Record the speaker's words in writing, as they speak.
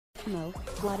Mo,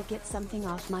 gotta get something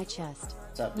off my chest.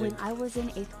 What's up, dude? When I was in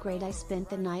 8th grade, I spent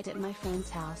the night at my friend's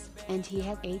house, and he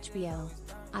had HBO.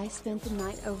 I spent the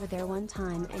night over there one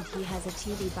time, and he has a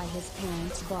TV by his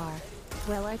parents' bar.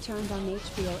 Well, I turned on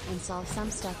HBO and saw some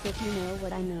stuff, if you know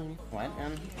what I mean. What,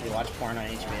 man? You watch porn on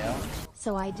HBO?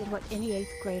 So I did what any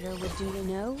 8th grader would do, you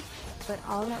know? But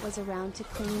all that was around to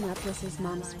clean up was his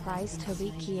mom's prized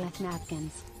Toby Keith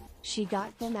napkins. She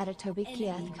got them at a Toby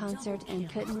Keith concert and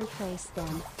couldn't replace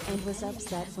them, and was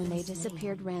upset when they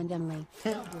disappeared randomly.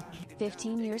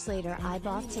 15 years later, I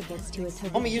bought tickets to a Toby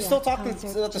Homie, you Keith still talking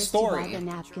concert about the just story. to buy the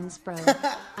napkins, bro.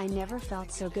 I never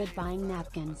felt so good buying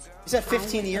napkins. You said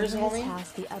 15 years, I went homie? to his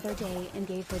house the other day and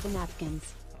gave her the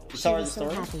napkins. You She saw her the was so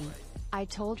story? happy. I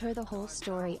told her the whole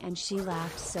story and she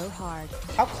laughed so hard.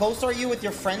 How close are you with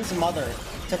your friend's mother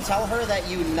to tell her that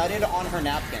you nutted on her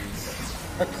napkins?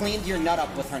 Or cleaned your nut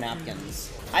up with her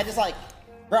napkins? I just like,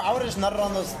 bro, I would've just nutted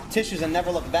on those tissues and never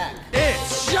looked back.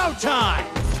 It's showtime!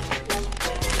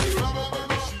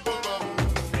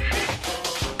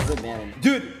 Good man.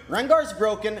 Dude, Rengar's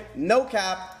broken, no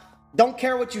cap. Don't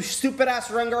care what you stupid ass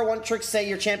Rengar one trick say,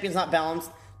 your champion's not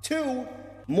balanced. 2,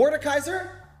 Mordekaiser,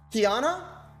 Kiana,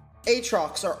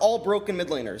 Aatrox are all broken mid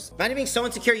laners. Imagine being so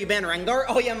insecure you ban Rengar.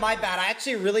 Oh yeah, my bad. I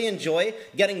actually really enjoy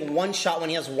getting one shot when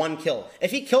he has 1 kill.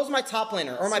 If he kills my top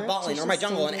laner or my bot lane or my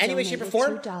jungle in any way, shape, or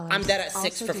form, I'm dead at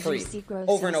 6 for free.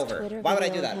 Over and over. Why would I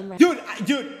do that?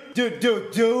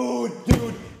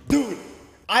 Dude.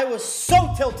 I was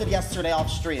so tilted yesterday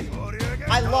off stream.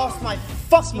 I lost my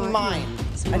fucking mind.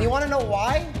 And you wanna know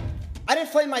why? I didn't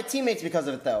flame my teammates because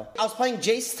of it though. I was playing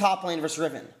Jace top lane versus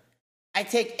Riven. I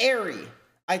take Aerie.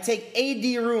 I take AD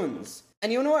runes.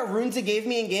 And you know what runes it gave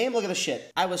me in game? Look at the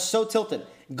shit. I was so tilted.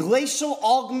 Glacial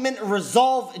Augment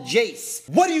Resolve Jace.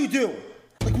 What do?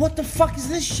 Like, what the fuck is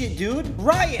this shit, dude?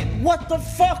 Riot, what the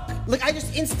fuck? Like, I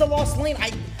just insta-lost lane.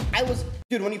 I was...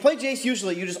 Dude, when you play Jace,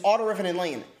 usually you just auto-riffing in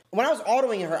lane. When I was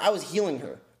autoing her, I was healing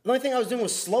her. The only thing I was doing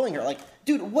was slowing her. Like,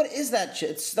 dude, what is that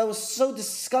shit? That was so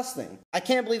disgusting. I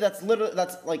can't believe that's literally...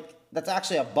 That's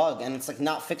actually a bug, and it's, like,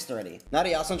 not fixed already. Not a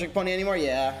Yassuo trick pony anymore?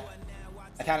 Yeah.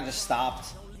 I kind of just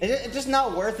stopped. It's just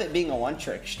not worth it being a one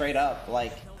trick, straight up.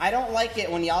 Like, I don't like it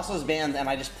when Yasuo's banned and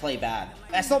I just play bad.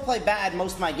 I still play bad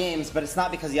most of my games, but it's not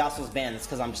because Yasuo's banned, it's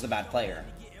because I'm just a bad player.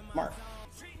 Mark.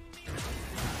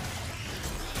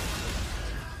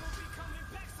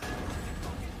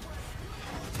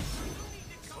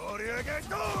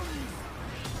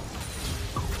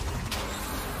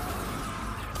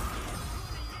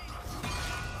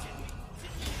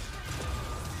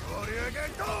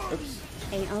 Oops.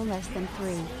 8-0 less than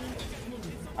 3.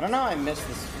 I don't know how I missed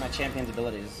my champion's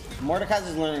abilities.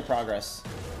 Mordekaiser's learning progress.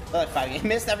 I feel like 5 games. I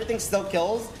missed everything, still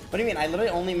kills? What do you mean? I literally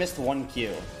only missed 1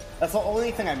 Q. That's the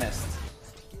only thing I missed.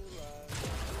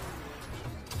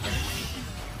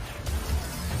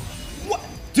 What?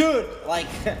 Dude! Like,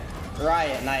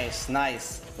 Riot, nice.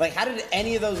 Like, how did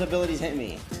any of those abilities hit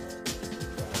me?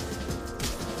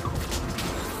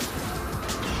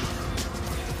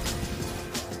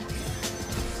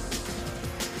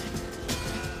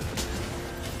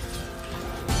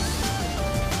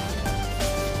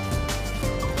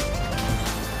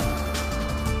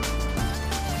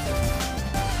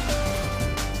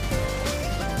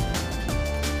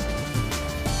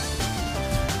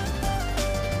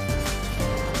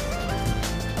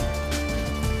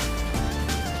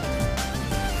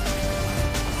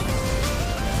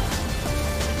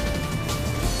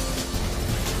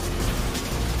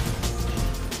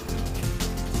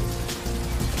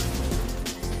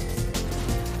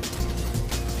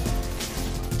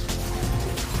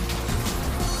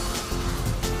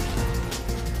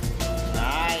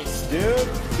 Dude,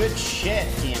 good shit,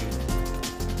 team.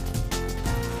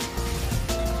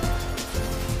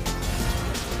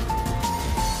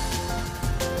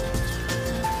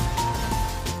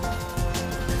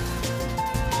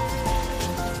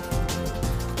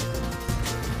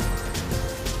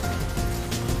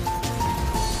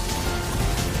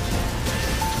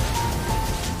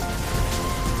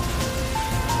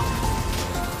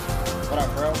 What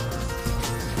up, bro?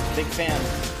 Big fan.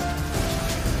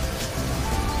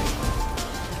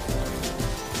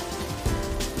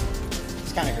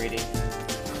 It's kind of greedy.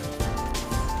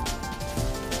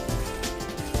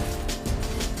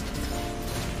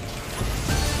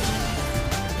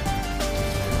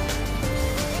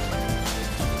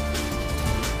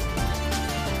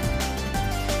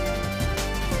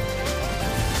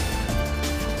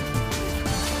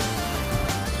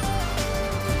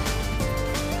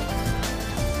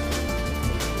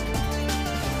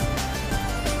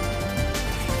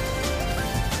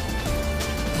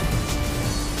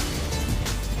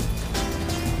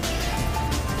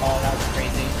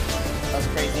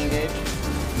 was crazy engaged.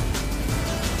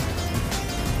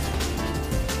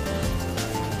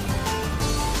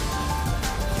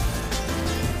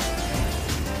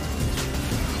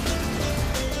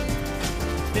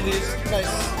 Nice.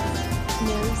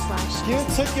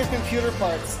 Hyun took your computer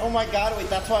parts. Oh my god, wait,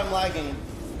 that's why I'm lagging.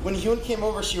 When Hyun came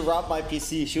over, she robbed my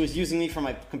PC. She was using me for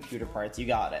my computer parts. You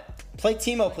got it. Play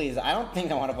Teemo, please. I don't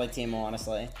think I want to play Teemo,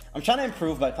 honestly. I'm trying to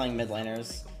improve by playing mid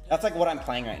laners. That's like what I'm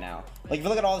playing right now. Like, if you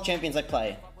look at all the champions I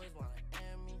play.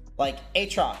 Like,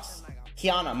 Aatrox,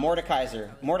 Kiana, Mordekaiser,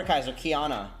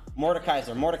 Kiana,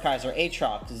 Mordekaiser,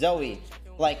 Aatrox, Zoe,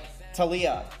 like,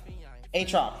 Talia,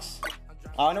 Aatrox.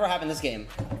 Oh, I wonder what happened this game.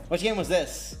 Which game was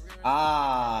this?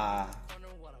 Ah,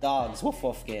 dogs. Woof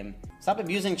woof game. Stop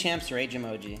abusing champs rage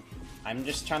emoji. I'm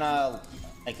just trying to,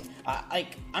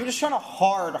 I'm just trying to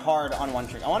hard on one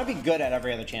trick. I want to be good at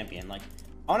every other champion. Like,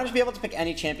 I want to just be able to pick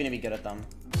any champion and be good at them.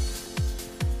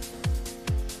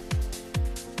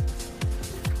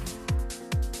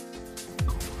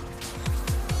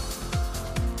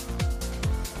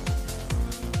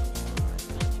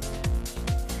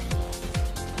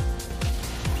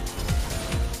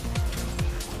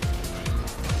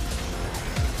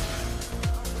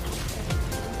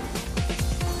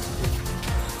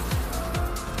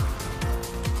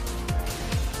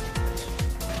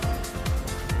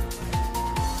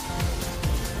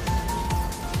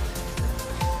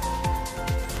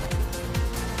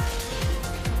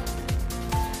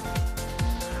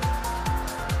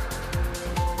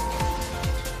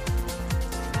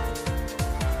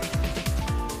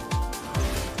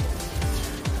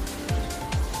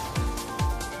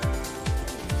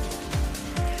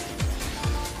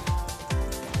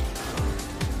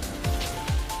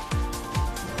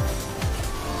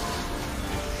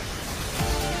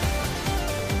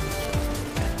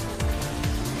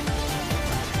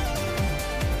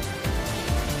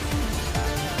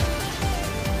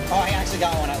 Oh, I actually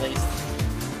got one at least.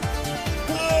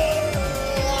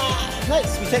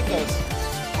 Nice, we take those.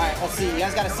 Alright, let's see. You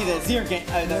guys gotta see the Zero game.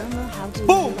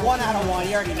 Boom! 1 out of 1.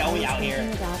 You already know we out here.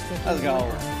 Let's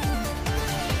go.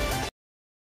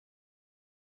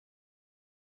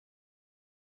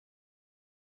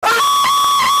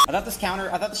 I thought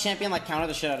this champion like countered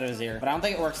the shit out of his ear, but I don't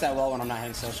think it works that well when I'm not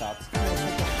hitting skill shots.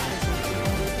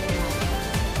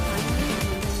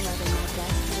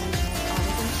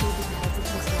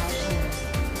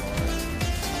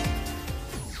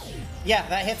 Yeah,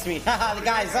 that hits me. The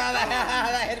guys,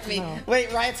 that hit me.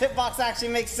 Wait, Riot's hitbox actually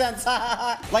makes sense.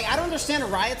 Like, I don't understand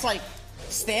Riot's like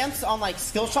stance on like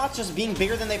skill shots just being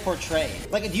bigger than they portray.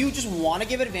 Like, do you just want to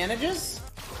give advantages?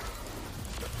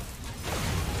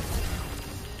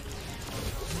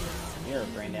 You're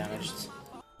brain damaged.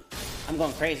 I'm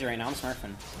going crazy right now. I'm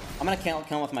smurfing. I'm gonna kill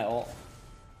him with my ult.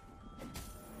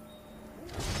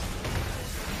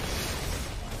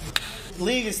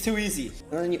 League is too easy.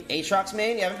 And then you Aatrox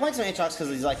main? Yeah, I've been playing some Aatrox because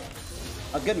he's like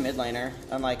a good mid laner.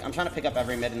 And like, I'm trying to pick up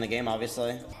every mid in the game,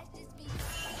 obviously.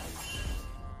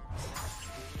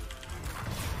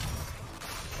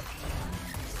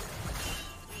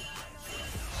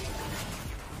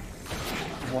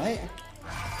 What?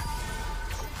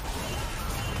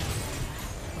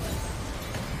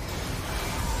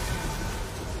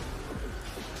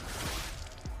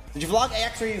 Did you vlog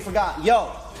AX or you forgot?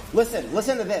 Yo, listen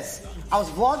to this. I was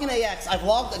vlogging AX. I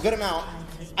vlogged a good amount.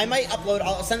 I might upload.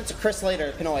 I'll send it to Chris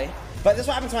later, Pinoy. But this is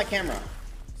what happened to my camera.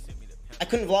 I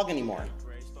couldn't vlog anymore.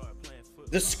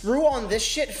 The screw on this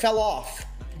shit fell off.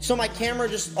 So my camera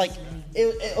just like,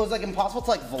 it was like impossible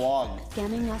to like vlog.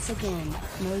 Scamming us again.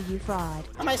 No, you fraud.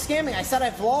 How am I scamming? I said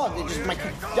I vlogged. It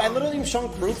just, I literally am showing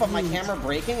proof of my camera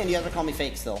breaking and you guys are calling me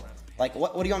fake still. Like,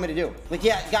 what do you want me to do? Like,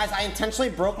 yeah, guys, I intentionally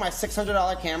broke my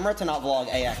 $600 camera to not vlog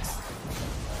AX.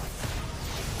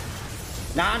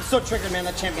 Nah, I'm so triggered, man.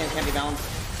 That champion can't be balanced.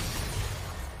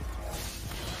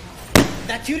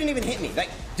 That Q didn't even hit me. Like,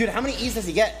 dude, how many E's does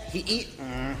he get? He eat?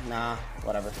 Nah,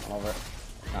 whatever. I'm over it.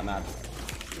 Not mad.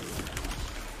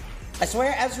 I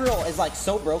swear Ezreal is like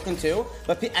so broken too,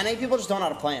 but NA people just don't know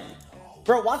how to play him.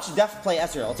 Bro, watch Deft play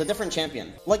Ezreal. It's a different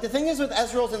champion. Like, the thing is with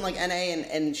Ezreals in like NA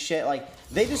and shit, like,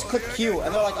 they just click Q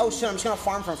and they're like, oh shit, I'm just gonna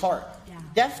farm from far.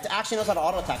 Deft actually knows how to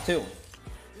auto attack too.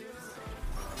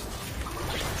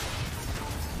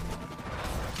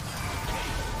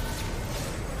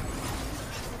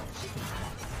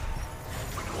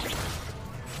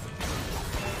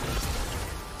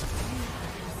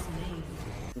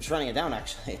 I'm just running it down,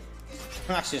 actually.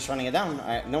 I'm actually just running it down. All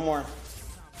right, no more.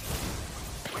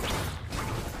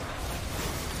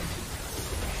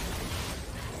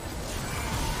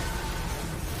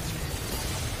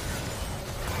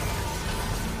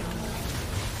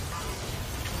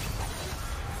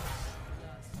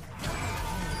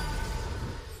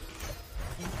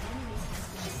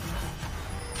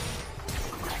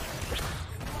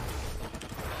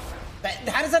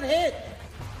 How does that hit?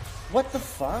 What the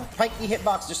fuck? Pike the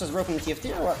hitbox just as broken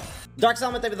TFT or what? Dark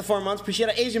Salmon, thank you for the 4 months. Appreciate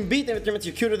it. Asian Beat, thank you for 3 months.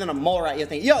 You're cuter than a mole rat. You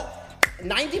think? Yo,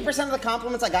 90% of the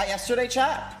compliments I got yesterday,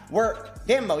 chat, were,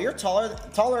 damn Mo, you're taller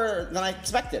than I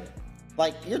expected.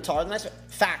 Like, you're taller than I expected.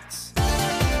 Facts.